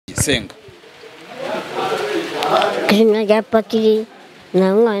senga. Izina rya patiri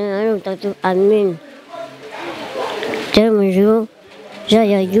na mwana na utatu amen. Tera mu ijuru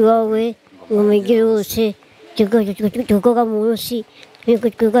zaya iwawe ngo mugire wose tugoga mu rusi niko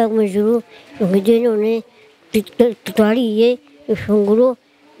tugoga mu ijuru ngije none tutariye ifunguro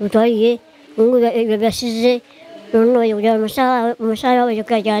tutariye ngo byasize none yo amasaha yo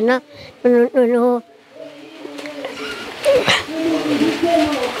kujyana noneho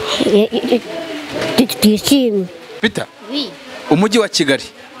Peter, umujyi wa Kigali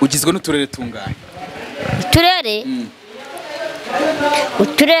ugizwe n'uturere tunganye.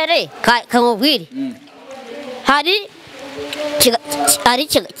 Uturere kamubwire hari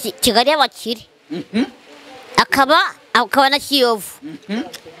Kigali y'abakire akaba na Kiyovu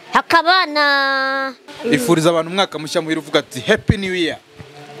hakaba na Ifuriza abantu umwaka mushya muhira uvuga ati happy new year.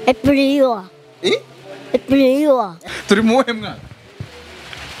 Happy new year. Turi mu muhe mwaka?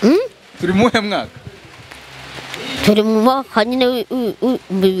 Turi mu muhe mwaka? Turi mu mwaka nyine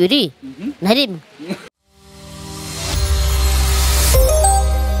 2021.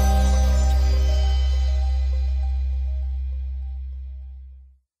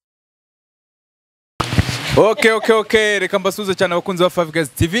 Okay. Reka mbasuze cyane abakunzi ba Five Guys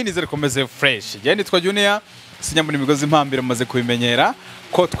TV nizere komeze fresh. Je nitwa Junior, sinyambura imigozi impambira maze kubimenyera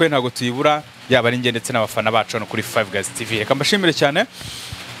ko twe ntago tuyibura yaba ari nge ndetse n'abafana bacu no kuri Five Guys TV. Reka mbashimire cyane.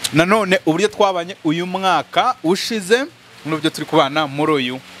 Nanone uburyo twabanye uyu mwaka ushize n'ubyo turi kubana muri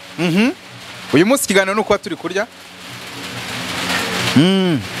uyu. Uyu munsi kiganiro nuko turi kurya.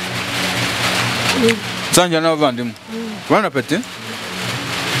 Sanja n'abavandimwe. Bon appétit.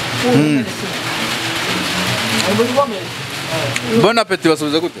 Bon appétit,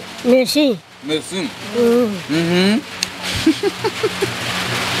 basubiza gute? Merci.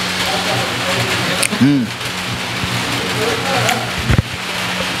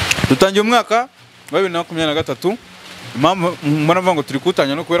 Dutangiye umwaka wa 2023. Impamvu muravuga ngo turi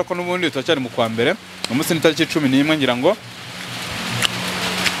kutanya no kubera ko n'ubundi turacyari mu kwa mbere. Umunsi ni tariki 11 ngira ngo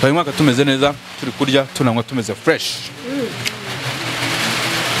uyu mwaka tumeze neza, turi kurya tunanywa tumeze fresh.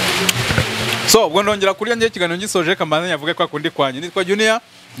 So, ubwo ndongera kurya ngiye kiganiro ngisoje kamanze nyavuge kwa kundi kwanye. Nitwa Junior,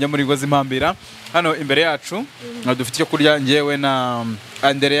 njya muri Ngozi impambira. Hano imbere yacu dufite cyo kurya ngewe na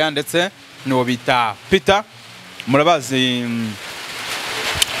ANDREA ndetse n'uwo bita Peter. Murabazi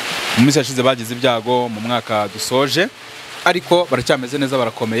mu minsi yashize bagize ibyago mu mwaka dusoje, ariko baracyameze neza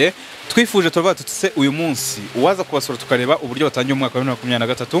barakomeye. Twifuje tuvuga tutse uyu munsi uwaza kubasura tukareba uburyo batangiye umwaka wa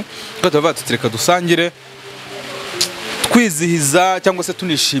 2023. Tuvuga tutireka dusangire kwizihiza cyangwa se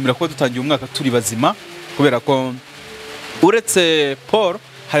tunishimira ko dutangiye umwaka turi bazima, kubera ko uretse Paul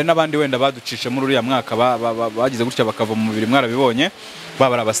hari n'abandi wenda baducishe muri uriya mwaka bagize gutya bakava mu mubiri mwarabibonye,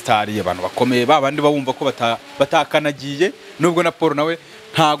 babara abastari abantu bakomeye babandi bawumva ko batakanagiye, nubwo na Paul nawe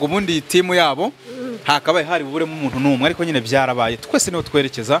ntago bundi timu yabo hakabaye hari buburemo umuntu n'umwe, ariko nyine byarabaye twese niho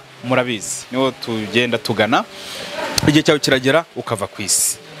twerekeza murabizi, niho tugenda tugana igihe cyawe kiragera ukava ku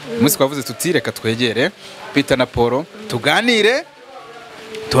isi. Umunsi twavuze tuti reka twegere Peter na Paul tuganire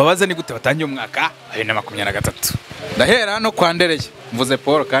tubabaze ni gute batangiye umwaka 2023. Ndahera no kwa Ndereye, mvuze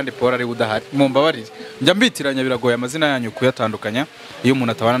Paul kandi Paul ari udahari, mumbabarire njya mbitiranya biragoye amazina yanyu kuyatandukanya iyo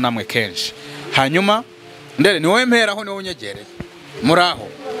umuntu atabana namwe kenshi. Hanyuma Ndere ni wowe mperaho ni wowe unyegereye muraho.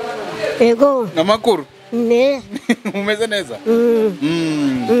 Ego namakuru ne umeze neza.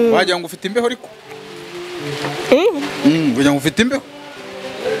 Wajya ngo ufite imbeho ariko wajya ngo ufite imbeho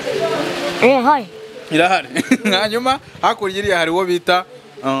hai irahari. Hanyuma hakurya hari wo bita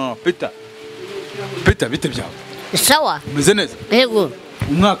Peter bite byawe? Sawa. Umeze neza? Ego.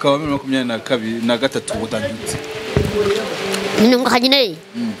 Umwaka wa 2023 utangitse. Ni umwaka nyine.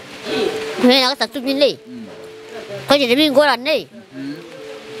 Na gatatu nyine. Kwaje bingorane.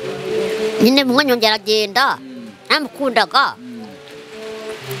 Nyine mwanya ngeragenda. Namukundaga.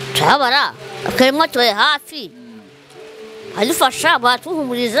 Cyabara. Akaremwa twe hafi. Alifasha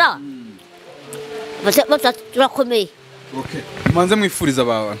batuhumuriza. Turakomeye. Okay. Manze mwifuriza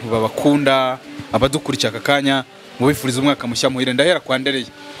abantu babakunda abadukurikira akakanya ngo bifuriza umwaka mushya muhire. Ndahera kwa Ndereye.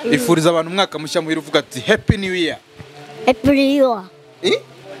 Ifuriza abantu umwaka mushya muhire uvuga ati happy new year. Happy new year.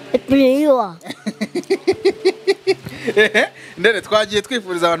 Happy new year. Ndere twagiye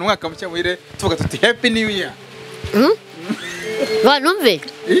twifuriza abantu umwaka mushya muhire tuvuga tuti happy new year. Banumve.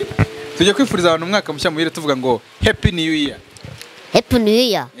 Tujye kwifuriza abantu umwaka mushya muhire tuvuga ngo happy new year. Happy new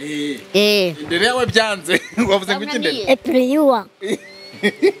year. Ndere we byanze wavuze ngo iki Ndere? Happy new year.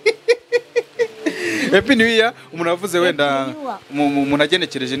 Happy new year umuntu avuze wenda umuntu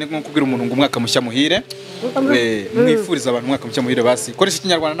agenekereje ni nko kubwira umuntu ngo umwaka mushya muhire. Mwifuriza abantu umwaka mushya muhire basi. Koresha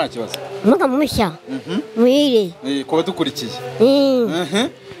ikinyarwanda nta kibazo. Umwaka mushya muhire. Ko badukurikiye.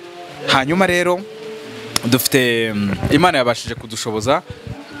 hanyuma rero dufite Imana yabashije kudushoboza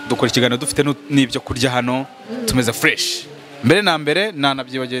dukora ikiganiro dufite n'ibyo kurya hano tumeze fresh mbere na mbere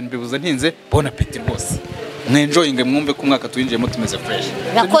nanabyibagiye mbibuze ntinze bon appétit rwose mwenjoyinge mwumve ko umwaka tuyinjiyemo tumeze fresh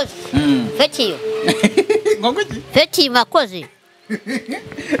Rakoze. Fetiyo. ngongo ki Fetiyo makoze.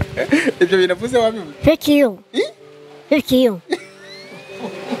 ibyo binavuze wabivuze Fetiyo. Fetiyo.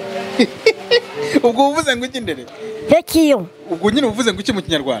 ubwo uvuze ngo iki ndere Fetiyo. ubwo nyine uvuze ngo iki mu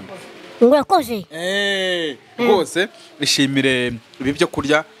kinyarwanda Ngurakoze. rwose ishimire ibi byo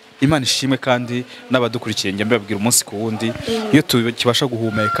kurya Imana ishimwe kandi n'abadukurikiye njye mbabwira umunsi ku wundi iyo tukibasha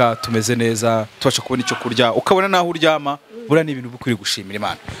guhumeka tumeze neza tubasha kubona icyo kurya ukabona naho uryama bura ni ibintu bikuri gushimira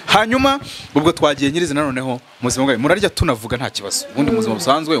Imana hanyuma ubwo twagiye nyirize noneho muzima bwawe murarya tunavuga nta kibazo ubundi muzima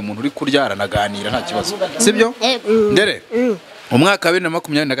busanzwe umuntu uri kurya aranaganira nta kibazo sibyo ndere umwaka wa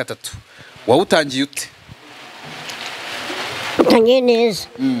 2023 wawutangiye ute Utangiye neza.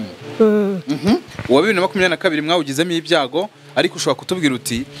 Uwa 2022 mwawugizemo ibyago ariko ushobora kutubwira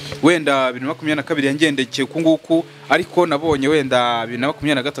uti wenda 2022 yangendekeye kunguku ariko nabonye wenda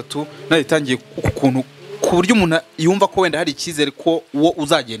 2023 nayitangiye ukuntu ku buryo umuntu yumva ko wenda hari ikizere ko uwo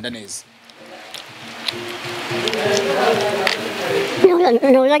uzagenda neza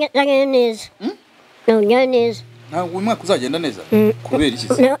Uzagenda neza. Uzagenda neza. ntabwo uyu mwaka uzagenda neza kubera iki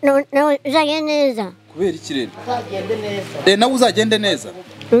Uzagenda neza. kubera iki rero uzagende neza nawe uzagende neza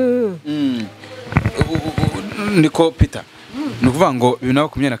niko Peter nukuvuga ngo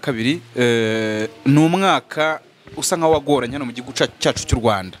 2022 ni umwaka usa nka wagoranye hano mu gihugu cyacu cy'u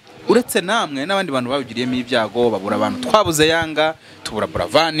Rwanda uretse namwe n'abandi bantu babigiriyemo ibyago babura abantu twabuze Yanga tubura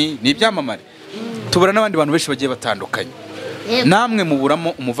Buravani ni ibyamamare tubura n'abandi bantu benshi bagiye batandukanye namwe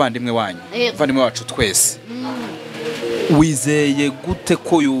muburamo umuvandimwe wanyu umuvandimwe wacu twese wizeye gute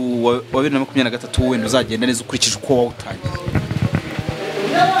ko uyu wa 2023 wenda uzagenda neza ukurikije uko wawutangiye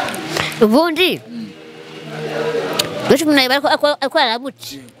ubundi umuntu ariko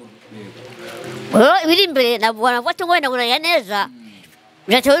aramutse ibiri imbere nabwo navuga ngo wenda buraya neza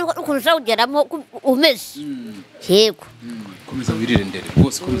biratewe ukuntu uzawugeramo umeze yego komeza wirire ndere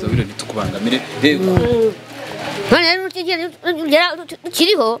rwose komeza wirire ntitukubangamire yego none rero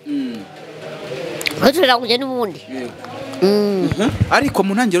ukiriho uturira kugenda n'ubundi ariko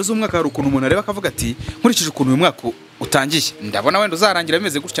mu ntangiriro z'umwaka hari ukuntu umuntu areba akavuga ati nkurikije ukuntu uyu mwaka utangiye ndabona wenda uzarangira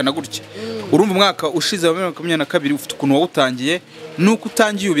bimeze gutya na gutya urumva umwaka ushize wa 2022 ufite ukuntu wawutangiye nuko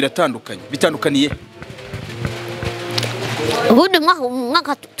utangiye biratandukanye bitandukaniye ubundi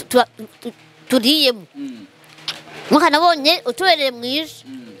umwaka turiyemo mwaka nabonye utubereye mwiza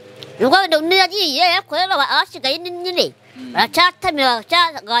nubwo wenda undi yagiye yakorera abasigaye nyine baracatamira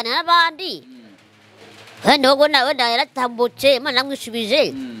baracaganira n'abandi wenda wenda yaratambutse Imana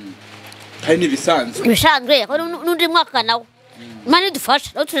yamwishubije hari n'ibisanzwe ibisanzwe n'undi mwaka nawe Imana idufasha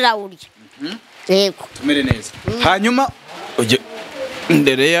nawe tuzawurya yego tumere neza hanyuma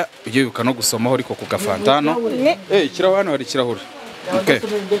NDEREYA ujye wibuka no gusomaho ariko ku gafantano kiraho hano hari ikirahure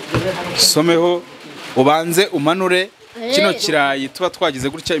someho ubanze umanure kino kirayi tuba twagize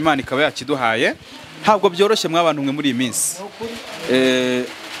gutya Imana ikaba yakiduhaye ntabwo byoroshye mw'abantu mwe muri iyi minsi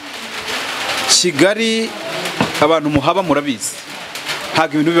Kigali abantu muhaba murabizi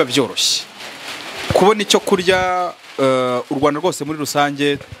ntabwo ibintu biba byoroshye kubona icyo kurya u Rwanda rwose muri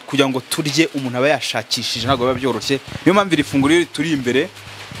rusange kugira ngo turye umuntu aba yashakishije ntabwo biba byoroshye niyo mpamvu iri funguro iyo turi imbere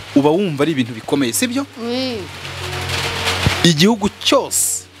uba wumva ari ibintu bikomeye sibyo igihugu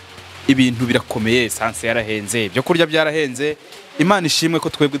cyose ibintu birakomeye esanse yarahenze ibyo kurya byarahenze Imana ishimwe ko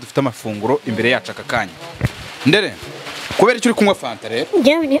twebwe dufite amafunguro imbere yacu aka kanya ndere kubera icyo uri kunywa fanta rero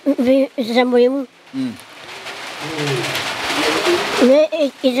zamurimo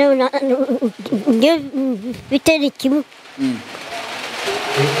bitera ikimu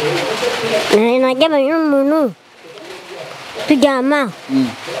najyamanye n'umuntu turyama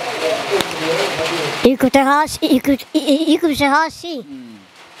ikubise hasi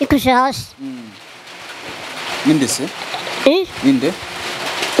ninde se ninde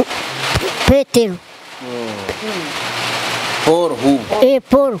Petero Paul hu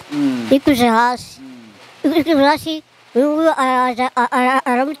Paul ikubise hasi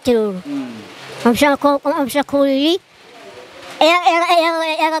aramuterura amushaka ku buriri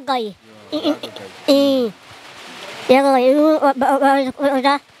yaragaye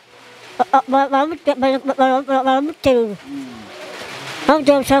baramuterura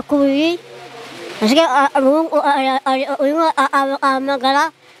bamushaka ku buriri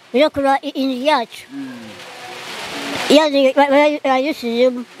ahamagara uje kureba inzu yacu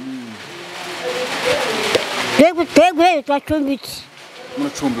yayisizemo twebwe twacumbitse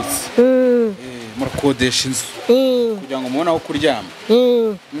muracumbitse murakodesha inzu kugira ngo mubone aho kuryama.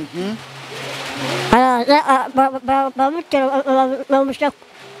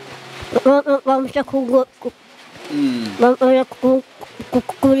 bamushyira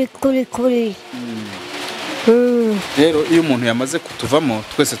kuri rero iyo umuntu yamaze kutuvamo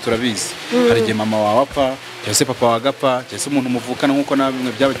twese turabizi hari igihe mama wawe apfa cyangwa se papa wagapfa cyangwa se umuntu muvukana nk'uko nawe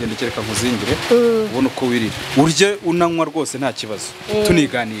bimwe byabagendekera reka nkuzingire ubona uko wirira urye unanywa rwose nta kibazo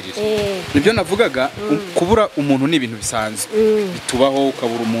tuniganirira nibyo navugaga kubura umuntu ni ibintu bisanzwe bitubaho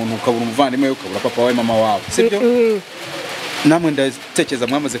ukabura umuntu ukabura umuvandimwe ukabura papa wawe mama wawe sibyo namwe ndatekereza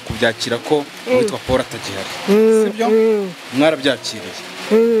mwamaze kubyakira ko witwa Paul atagihari sibyo mwarabyakiriye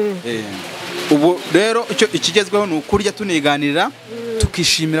ubu rero icyo ikigezweho ni ukurya tuniganira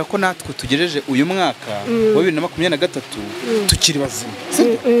tukishimira ko natwe tugejeje uyu mwaka wa 2023 tukiri bazima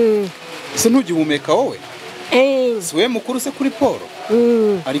se ntugihumeka wowe si we mukuru se kuri Paul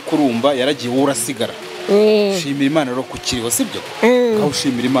ariko urumva yaragiye urasigara shimira Imana rero kukiriho sibyo ngaho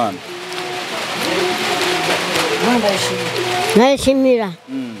ushimira Imana nayishimira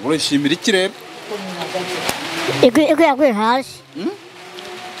urashimira iki rero iko yaguye hasi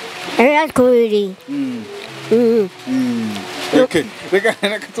kubiri okay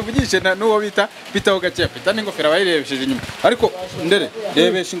reka tuvugishe n'uwo bita Peter Ogacya Peter n'ingofero abayirebesheje inyuma ariko ndere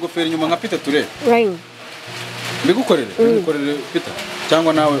rebesha ingofero inyuma nka Peter turebe mbigukorere Peter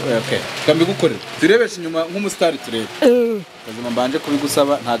cyangwa nawe okay kambigukorere turebesha inyuma nk'umustar turebe kazima mbanje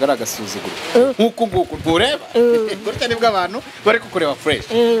kubigusaba ntago ari agasuzuguro nkuko nguko ntureba gutya nibwo abantu bari kukureba fresh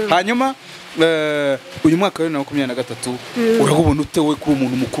hanyuma uyu mwaka wa 2023 uragubona utewe kuri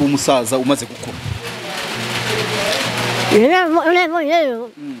umuntu mukuru umusaza umaze gukura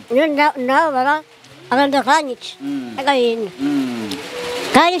ndabara aganda kanyice agahinda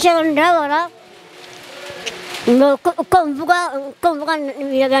kanyice ndabara uko mvuga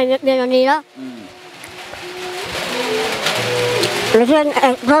biranira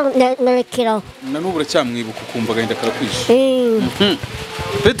narekeraho na n'ubu uracyamwibuka ukumva agahinda karakwishe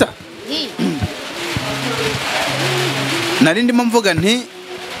Peter nari ndimo mvuga nti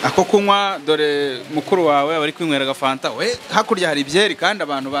ako kunywa dore mukuru wawe bari kwinywera agafanta we hakurya hari ibyeri kandi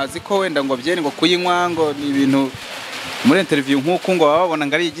abantu bazi ko wenda ngo byeri ngo kuyinywa ngo ni ibintu muri interview nk'uko ngo babona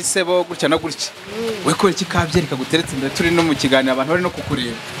ngari igisebo gutya na gutya we ko iki kabyeri kaguteretse imbere turi no mu kiganiro abantu bari no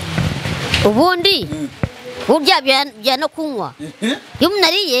kukureba ubundi urya bya no kunywa iyo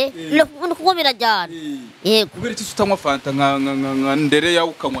munariye no kunywa birajyana yego kubera iki utanywa fanta nka NDEREYA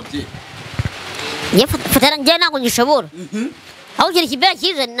ukanywa byeri fatara njye ntabwo ngishobora aho kiri kibera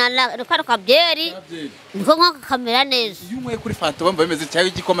kize na kano kabyeri niko nko kamera neza iyo unyweye kuri fanta bamba bimeze cyangwa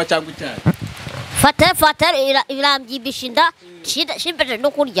igikoma cyangwa icyayi fatara irambyibisha inda shimpeje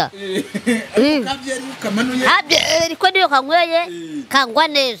no kurya kabyeri ukamanuye ariko niyo kanyweye kangwa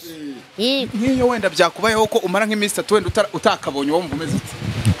neza nk'iyo wenda byakubayeho ko umara nk'iminsi 3 wenda utakabonye wumva umeze ute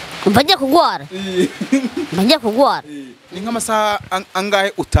mbanjye kugwara ni nk'amasaha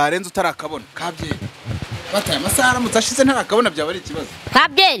angahe utarenze utarakabona kabyeri bataye amasaha aramutse ashize ntarakabona byaba ari ikibazo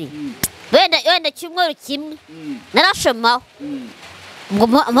kabyeri wenda kimwe kimwe narashomaho ngo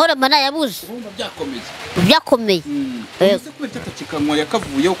amahoro mana yabuze byakomeye ese kubera tatakikanywa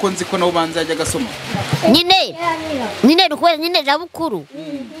yakavuye uko nzi ko nawo banza yajya gasoma nyine rukweza nyine jabukuru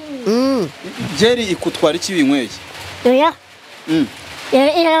byeri ikutwara iki binyweye oya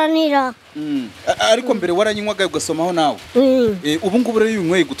iranira ariko mbere waranywaga ugasomaho nawe ubu ngubu rero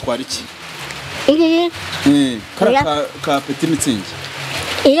yinyweye gutwara iki ka petit mitsingi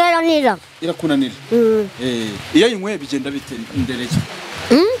iranira irakunanira iyo yinyweye bigenda bite NDEREYA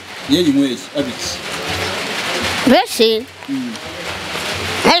iyo yinyweye abiki bese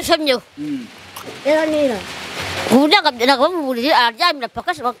arishomyeho iranira uburyo nagaba mu buriri araryamira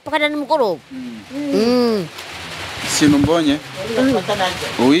paka na nimugoroba ikintu mbonye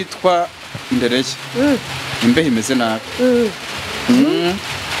uwitwa NDEREYA imbeho imeze nabi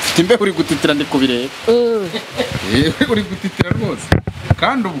ufite imbeho uri gutitira ndi kubireba uri gutitira rwose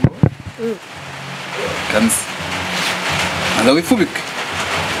kandi ubwo kanzi ntabwo wifubike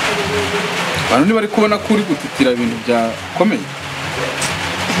abantu ntibari kubona ko uri gutitira ibintu byakomeye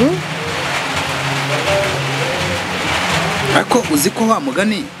ariko uzi ko wa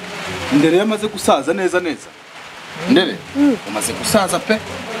mugani NDEREYA amaze gusaza neza ndere umaze gusaza pe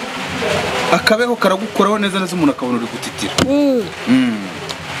akabeho karagukoraho neza umuntu akabona uri gutitira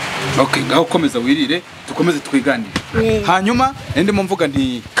okay ngaho komeza wirire dukomeze twiganire hanyuma ndimo mvuga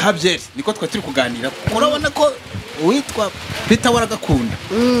nti kabyeri niko turi kuganira urabona ko witwa Peter waragakunda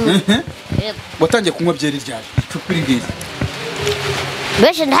watangiye kunywa byeri ryari icupiri ngiye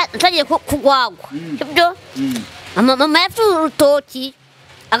beshe ntagiye kugwagwa byo mama yafu urutoki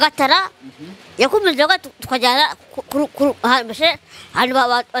agatara yakomezaga tukajyana ahantu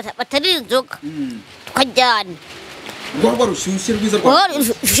batari inzoga tukajyana rwaba rushyushye rwiza rwa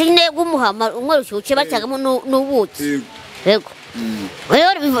rushyushye rw'umuhama umwe rushyushye bacyagamo n'ubuki yego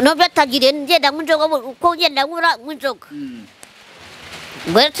rero no byatagiriye ngenda nk'inzoga uko ngenda nk'inzoga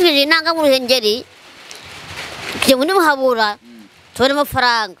ubwo rero tubije inanga mu ruhengeri tujya muri muhabura tubona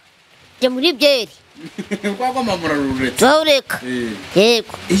amafaranga tujya muri byeri rwagomamura ruretse turareka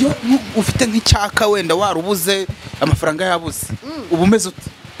yego iyo ufite nk'icyaka wenda warubuze amafaranga yabuze ubu umeze ute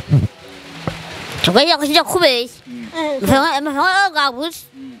tugajya kujya kubeshya amafaranga gabuze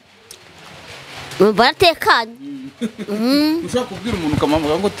baratekanye ushobora kubwira umuntu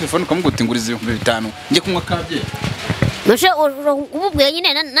ukamuhamagara ngo telefone ukamuguta nguriza 5,000 njye kunywa kabyeri umubwira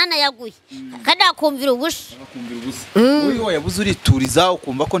nyine nanayaguye kandi akumvira ubusa uyu wayabuze urituriza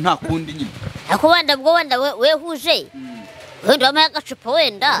ukumva ko nta kundi nyine ako wenda bwo wenda wehuje wenda wamaye agacupa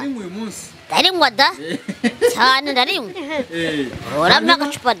wenda uyu munsi ndarinywa da cyane ndarinywa uramaye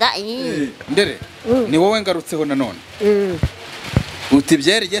agacupa da ndere ni wowe ngarutseho nanone uti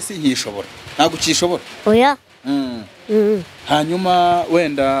byeri jye sinkishobora ntabwo ukishobora oya hanyuma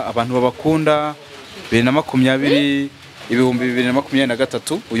wenda abantu babakunda 2020 ibihumbi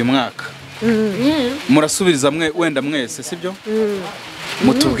 2023 uyu mwaka murasubiriza wenda mwese sibyo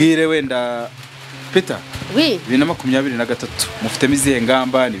mutubwire wenda Peter 2023 mufitemo izihe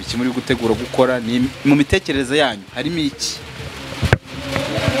ngamba ni biki muri gutegura gukora ni mu mitekerereze yanyu harimo iki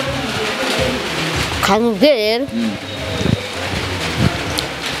kamubwira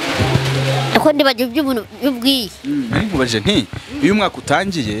ako ndibaje by'umuntu yubwiye nkubaje nti uyu mwaka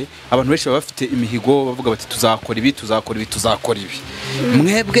utangiye abantu benshi baba bafite imihigo bavuga bati tuzakora ibi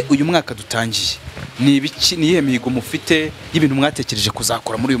mwebwe uyu mwaka dutangiye ni ibiki niye mihigo mufite y'ibintu mwatekereje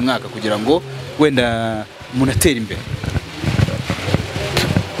kuzakora muri uyu mwaka kugira ngo wenda munatera imbere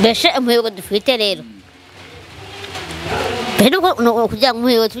beshe umuhigo dufite rero no kugira ngo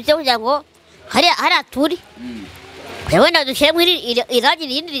umuhigo tujye kugira ngo hari aturi wenda dushyire muri irangi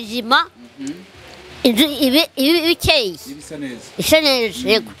rindi rizima inzu ibikeye isa neza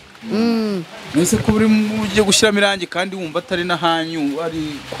yego nese ko buri mujye gushyiramo irangi kandi wumva atari n'ahanyu ari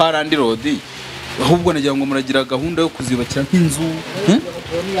kwa Randi Road ahubwo nagira ngo muragira gahunda yo kuzibakira nk'inzu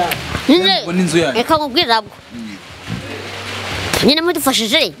n'inzu yanyu reka nkubwira bwo nyine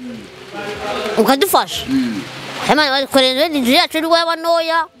mudufashije ukadufasha bakorera inzu yacu ari wowe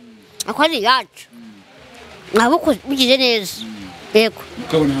banoya ako ari iyacu mwaba mugize neza yego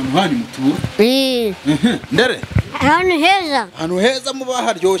ukabona ahantu hanyu mutura ndere ahantu heza muba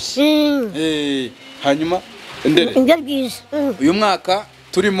haryoshye hanyuma ndere ibyo byiza uyu mwaka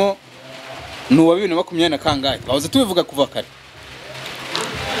turimo ni uwa 2020 kangahe twahoze tubivuga kuva kare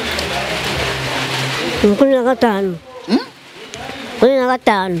 25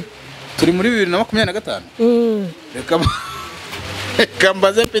 turi muri 2025 reka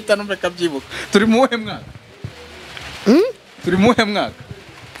mbaze Peter numve kabyibuka turi mu wuhe mwaka turi mu wuhe mwaka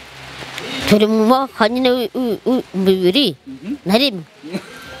turi mu mwaka nyine 2001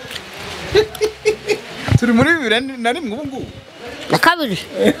 turi muri 2001 ubu ngubu na kabiri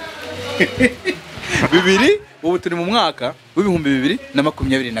bibiri ubu turi mu mwaka w'ibihumbi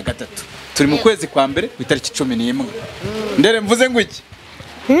 2023 turi mu kwezi kwa mbere ku itariki 11 ndere mvuze ngo iki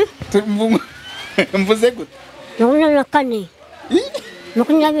mvuze gute 24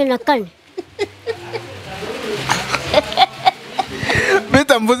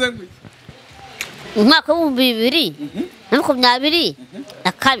 Bita mvuze ngo iki umwaka w'2022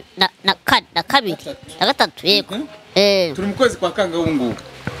 na gatatu yego turi mu kwezi kwa kanga ubu ngubu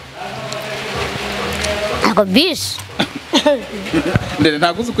ako bis ndere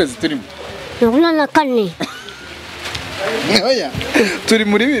ntabwo uzi ukwezi turimo 24 oya turi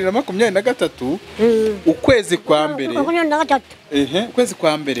muri 2023 ukwezi kwa mbere ukwezi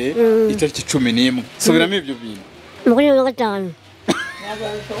kwa mbere itariki 11 subiramo ibyo bintu 25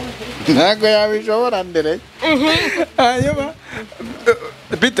 ntago yabishobora ndere hanyuma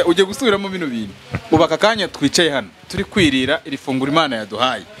Bita ujye gusubiramo bino bintu ubaka kanya twicaye hano turi kwirira iri funguro Imana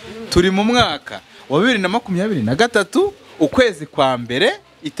yaduhaye turi mu mwaka wa 2023 ukwezi kwa mbere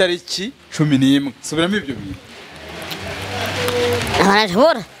itariki 11 subiramo ibyo bintu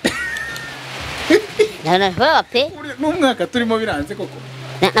arashobora pe n'umwaka turimo biranze koko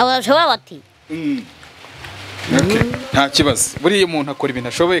arashobora bati nta kibazo buriya umuntu akora ibintu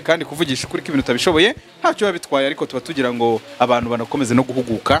ashoboye kandi kuvugisha ukuri k'ibintu utabishoboye ntacyo biba bitwaye ariko tuba tugira ngo abantu banakomeze no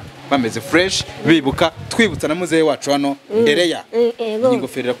guhuguka bameze fresh bibuka twibutsa na muzehe wacu hano NDEREYA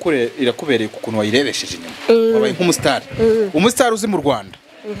ingofero irakubereye ku kuntu wayirebesheje inyuma wabaye nk'umustar umustar uzi mu Rwanda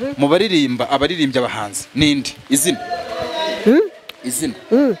mu baririmbyi abahanzi nindi izina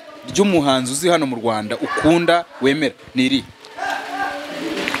ry'umuhanzi uzi hano mu Rwanda ukunda wemera ni iri?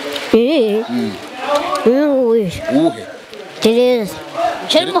 Uwuhe? Tereza.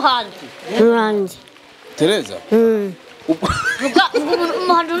 Cyari umuhanzi. Tereza?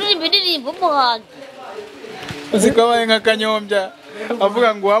 Umuhanzi uririmba indirimbo umuhanzi. Zikabaye nka Kanyombya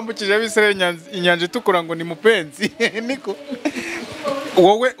avuga ngo wambukije Abisirayeli inyanja itukura ngo ni mupenzi. Niko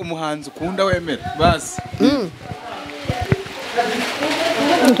wowe umuhanzi ukunda wemera basi?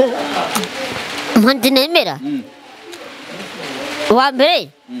 Umuhanzi nemera wa mbere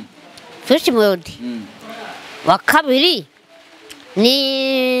Fresh Melody, wa kabiri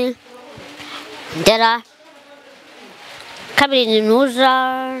ni Ndera, kabiri ni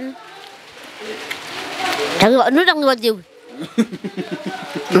Nuza mwibagiwe.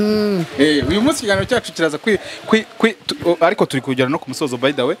 Uyu munsi ikiganiro cyacu kiraza ariko turi kugera no ku musozo.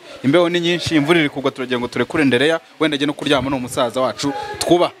 By the way, imbeho ni nyinshi, imvura iri kugwa, turagira ngo turekure Ndereya wenda ajye no kuryama no umusaza wacu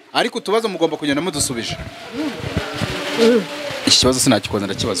twuba, ariko tubazo mugomba kugenda mudusubije. Iki kibazo sinakikoza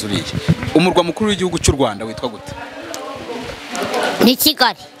ndakibaza uriye. Umurwa mukuru w'igihugu cy'u Rwanda witwa gute? Ni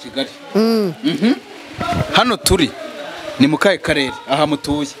Kigali. Hano turi ni mu kahe karere aha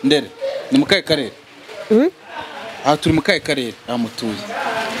mutuye Ndere? Ni mu kahe karere? Aha turi mu kahe karere aha mutuye?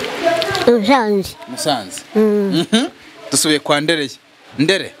 Musanze. Dusubiye kwa Ndereye.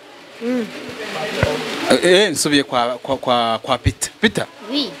 Ndere? Nsubiye kwa Peter.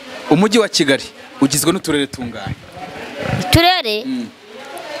 Umujyi wa Kigali ugizwe n'uturere tungahe?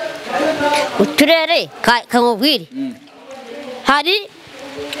 Uturere kamubwire. Hari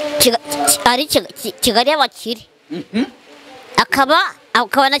Kigali y'abakire,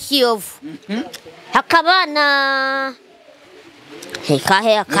 akaba na Kiyovu, hakaba na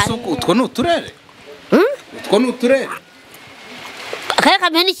utwo ni uturere? Utwo ni uturere? Akarere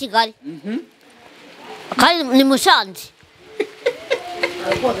kamwe ni Kigali, kandi ni Musanze.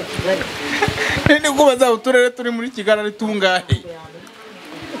 Ni kubaza uturere turi muri Kigali ari tungahe?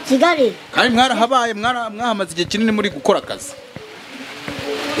 Kigali kandi mwarahabaye mwahamaze igihe kinini muri gukora akazi.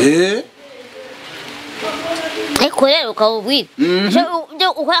 Ariko rero ukabubwira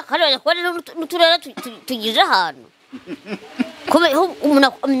ukora akarere n'uturere tugize ahantu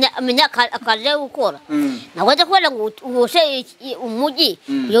umuntu amenya akaje gukora, ntabwo ajya kubona ngo uboshe umujyi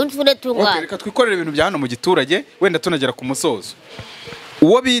kugira ngo uturere tungane. Reka twikorere ibintu bya hano mu giturage wenda tunagera ku musozo.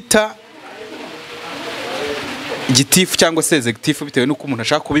 Uwo bita gitifu cyangwa se executive bitewe nuko umuntu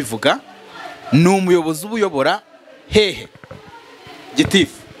ashaka kubivuga, ni umuyobozi ubuyobora hehe?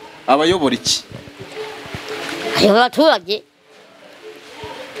 Gitifu abayobora iki? Ayobora abaturage.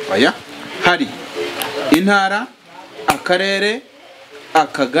 Oya, hari intara, akarere,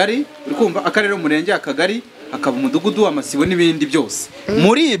 akagari, urikumva akarere, umurenge, akagari, hakaba umudugudu, amasibo n'ibindi byose.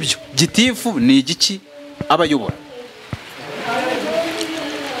 Muri ibyo gitifu ni igiki abayobora?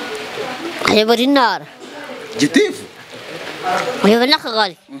 Ayobora intara. Gitifu ayobora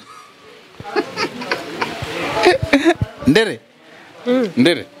n'akagari. Ndere?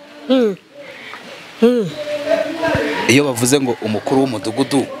 Iyo bavuze ngo umukuru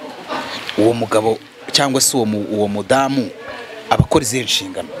w'umudugudu, uwo mugabo cyangwa se uwo mudamu abakora izihe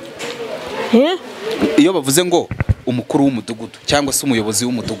nshingano? Iyo bavuze ngo umukuru w'umudugudu cyangwa se umuyobozi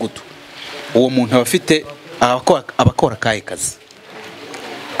w'umudugudu, uwo muntu aba afite abakora akahe kazi?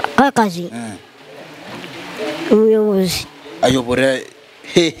 Umuyobozi ayobora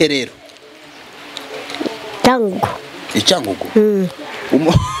hehe rero? Icyangugu.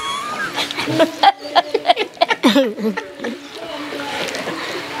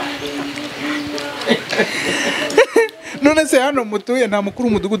 None se hano mutuye nta mukuru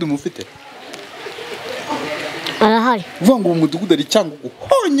w'umudugudu mufite? Arahari. Vuga ngo umudugudu ari Cyangugu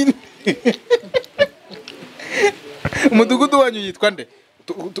honyine. Umudugudu wanyu yitwa nde?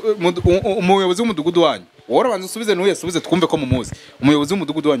 Umuyobozi w'umudugudu wanyu wowe abanza usubize n'uye subize twumve ko mumuzi. Umuyobozi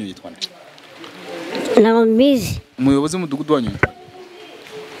w'umudugudu wanyu yitwa nde? Nabamizi. Umuyobozi w'umudugudu wanyu yitwa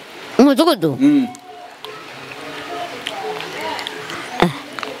umudugudu?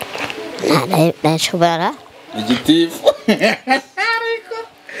 Nashobora igitifu.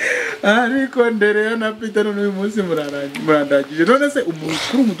 Ariko Ndereya na Peter n'uyu munsi murandagije. None se umukuru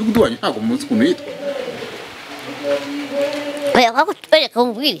w'umudugudu wanyu ntabwo muzi ukuntu yitwa? Reka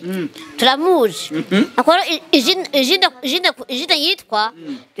mubwire turamuzi. Akora izina yitwa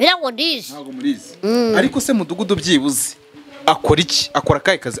birago ndizi. Ntabwo murizi. Ariko se mudugudu byibuze akora iki? Akora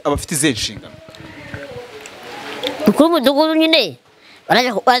akahe kazi? Aba afite izihe nshingano? Mukuru w'umudugudu nyine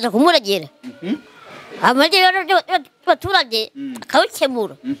baraza kumuragera. Amajye y'abaturage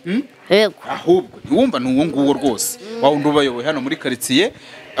akawukemura. Yego. Ahubwo ntiwumva n'uwo nguwo rwose wa wundi ubayoboye hano muri quartier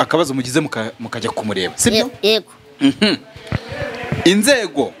akabazo mugize mukajya kumureba, sibyo? Yego.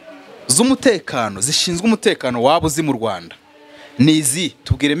 Inzego z'umutekano zishinzwe umutekano waba uzi mu Rwanda ni izi,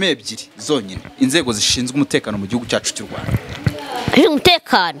 tubwiremo ebyiri zonyine, inzego zishinzwe umutekano mu gihugu cyacu cy'u Rwanda.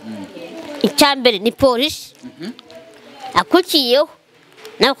 Umutekano icyambere ni polisi, akurikiyeho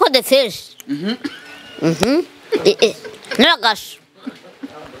na code feshi, n'agaso.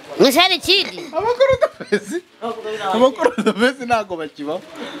 Mwesari ikindi abakorodofesi ntabwo bakibaho.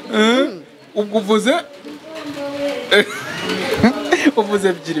 Ubwo uvuze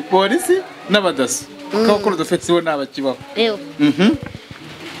ebyiri, polisi n'abadaso. Abakorodofesi bo ntabakibaho.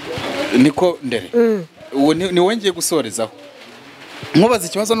 Niko ndere uwo ni wongeye gusorezaho. Nkubaza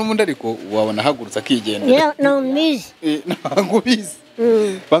ikibazo n'umundi ariko wabona hagurutse akigendera. Ntabwo bizi.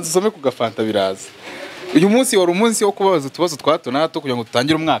 Banza usome ku gafanta biraza. Uyu munsi wari umunsi wo kubabaza utubazo twa hato na hato kugira ngo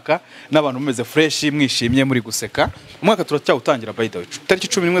tutangire umwaka n'abantu mumeze fresh mwishimye muri guseka. Umwaka turacyawutangira by the way. Tariki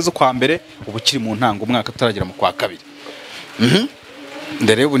 11 zo kwa mbere ubu kiri mu ntango, umwaka tutaragera mu kwa kabiri.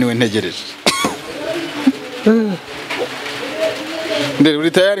 Ndere ubu niwe ntegereje. Ndere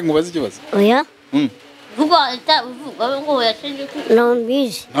uri tayari ngubaza ikibazo? Oya. Vuga ngo yashinje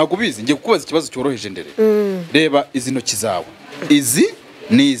Nambizi. Ntabwo bizi, ngiye kukubaza ikibazo cyoroheje ndere. Reba izi ntoki zawe. Izi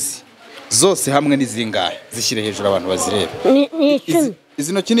nizi. Zose hamwe nizingahe? Zishyire hejuru abantu bazireba. Ni 10.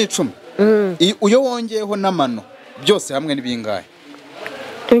 Izi ntoki ni 10. Uyo wongeyeho n'amano byose hamwe ni bingahe?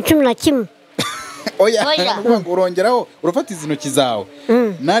 11. Oya, ngo urongeraho urafata izi ntoki zawe.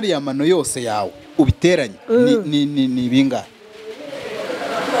 Nari ya mano yose yawe ubiteranye ni bingahe?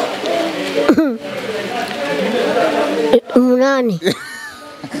 8.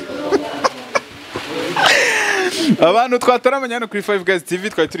 Abantu twataramanya hano kuri 5 Guys TV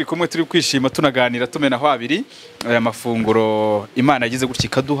twari turi kumwe turi kwishima tunaganira tumena aho abiri aya mafunguro Imana yagize gutya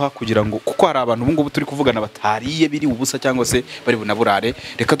ikaduha kugira ngo kuko hari abantu ubu ngubu turi kuvugana batariye biri ubusa cyangwa se bari bunaburare.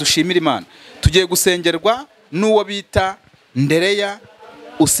 Reka dushimire Imana. Tugiye gusengerwa n'uwo bita NDEREYA.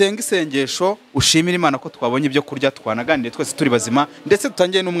 Usenga isengesho ushimire Imana ko twabonye ibyo kurya, twanaganiriye twese turi bazima ndetse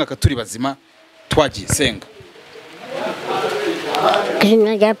tutangiye n'umwaka turi bazima. Twagiye senga.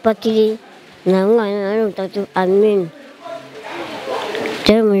 Izina rya Patiri na Mwana na Mutagatifu, amen.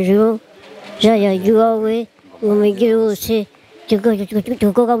 Turi mu ijuru, izajya iwawe ngo umugire wose,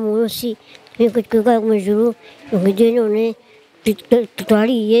 tukoga mu rusi, twikoga mu ijuru, ngire none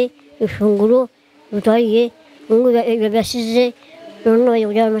tutariye ifunguro, tutariye byasize,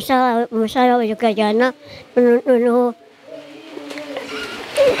 noneho amasaha yawe kuyajyana, noneho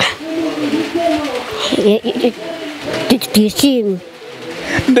twishimye.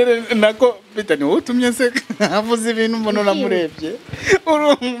 Ndere nako bita ni utumye se avuze ibintu mbona namurebye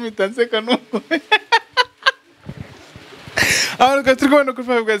urumita nseka nuko. Abantu turi kubona kuri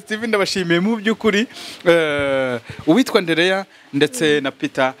 5 Guys TV ndabashimiye mu by'ukuri. Uwitwa NDEREYA ndetse na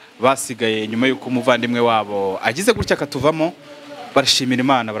Peter basigaye nyuma y'uko umuvandimwe wabo agize gutya akatuvamo, barashimira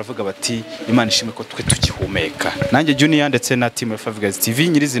Imana baravuga bati Imana ishimwe ko twe tugihumeka. Nanjye Junior ndetse na team ya 5 Guys TV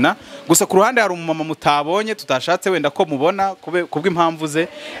nyirizina. Gusa ku ruhande hari umumama mutabonye tutashatse wenda ko mubona kubw'impamvu ze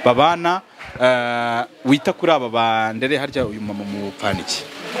babana wita kuri aba ba NDEREYA. Harya uyu mama mupfaniki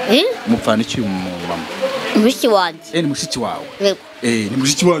mupfaniki uyu mama mushiki wanje ni mushiki wawe. Ni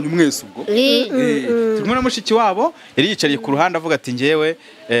mushiki wanyu mwese ubwo. Tumwe na mushiki wabo yari yicariye ku ruhande avuga ati ngewe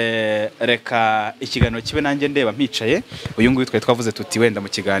reka ikiganiro kibe nanjye ndeba mpicaye. Uyu nguyu twari twavuze tuti wenda mu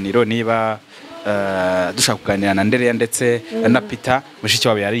kiganiro niba dushaka kuganira na NDEREYA ndetse na Peter, mushiki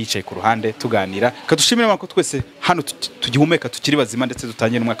wabo yari yicaye ku ruhande tuganira. Kadushimira ko twese hano tugihumeka tukiri bazima ndetse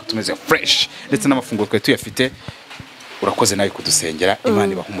dutangiye n'umwaka tumeze fresh ndetse n'amafunguro twari tuyafite. Urakoze nawe kudusengera.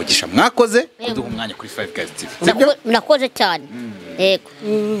 Imana ibaha umugisha. Mwakoze kuduha umwanya kuri 5 Guys TV. Nakoze cyane. Yego.